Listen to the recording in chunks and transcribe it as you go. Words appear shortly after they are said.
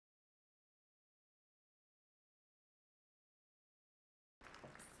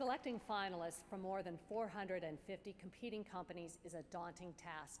Selecting finalists from more than 450 competing companies is a daunting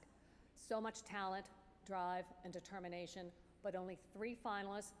task. So much talent, drive, and determination, but only 3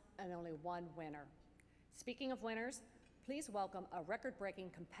 finalists and only 1 winner. Speaking of winners, please welcome a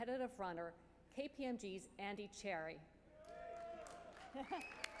record-breaking competitive runner, KPMG's Andy Cherry.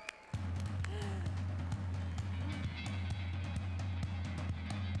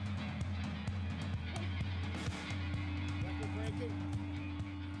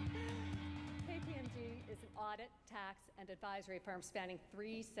 KPMG is an audit, tax, and advisory firm spanning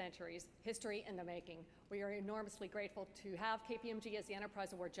 3 centuries, history in the making. We are enormously grateful to have KPMG as the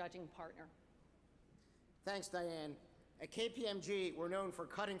Enterprise Award judging partner. Thanks, Diane. At KPMG, we're known for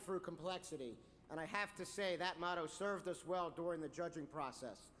cutting through complexity, and I have to say that motto served us well during the judging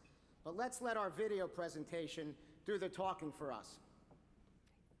process. But let's let our video presentation do the talking for us.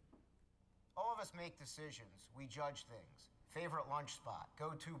 All of us make decisions. We judge things. Favorite lunch spot,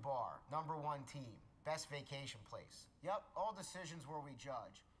 go-to bar, #1 team, best vacation place. Yep, all decisions where we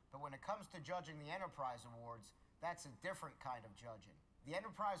judge. But when it comes to judging the Enterprise Awards, that's a different kind of judging. The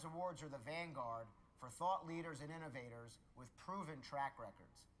Enterprise Awards are the vanguard for thought leaders and innovators with proven track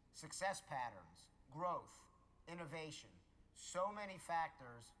records, success patterns, growth, innovation, so many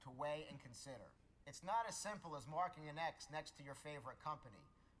factors to weigh and consider. It's not as simple as marking an X next to your favorite company.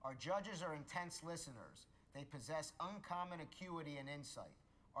 Our judges are intense listeners. They possess uncommon acuity and insight.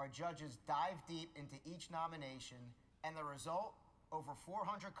 Our judges dive deep into each nomination, and the result, over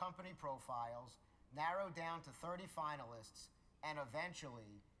 400 company profiles, narrowed down to 30 finalists, and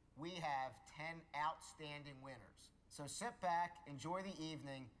eventually, we have 10 outstanding winners. So sit back, enjoy the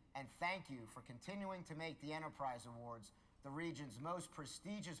evening, and thank you for continuing to make the Enterprise Awards the region's most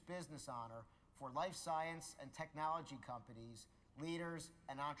prestigious business honor for life science and technology companies, leaders,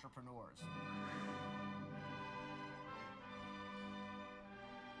 and entrepreneurs.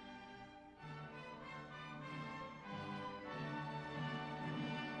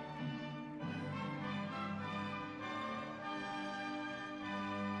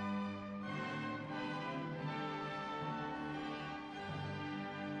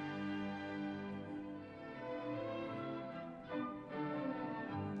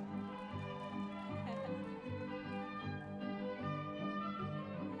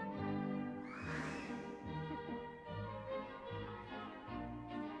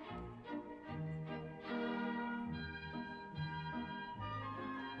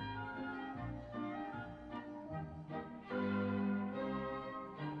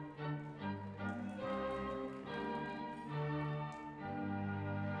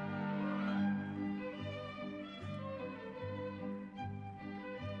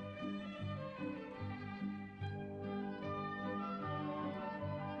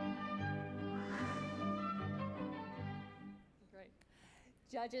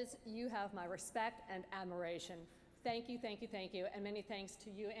 Judges, you have my respect and admiration. Thank you, thank you, thank you, and many thanks to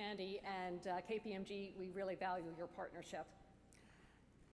you, Andy, and KPMG. We really value your partnership.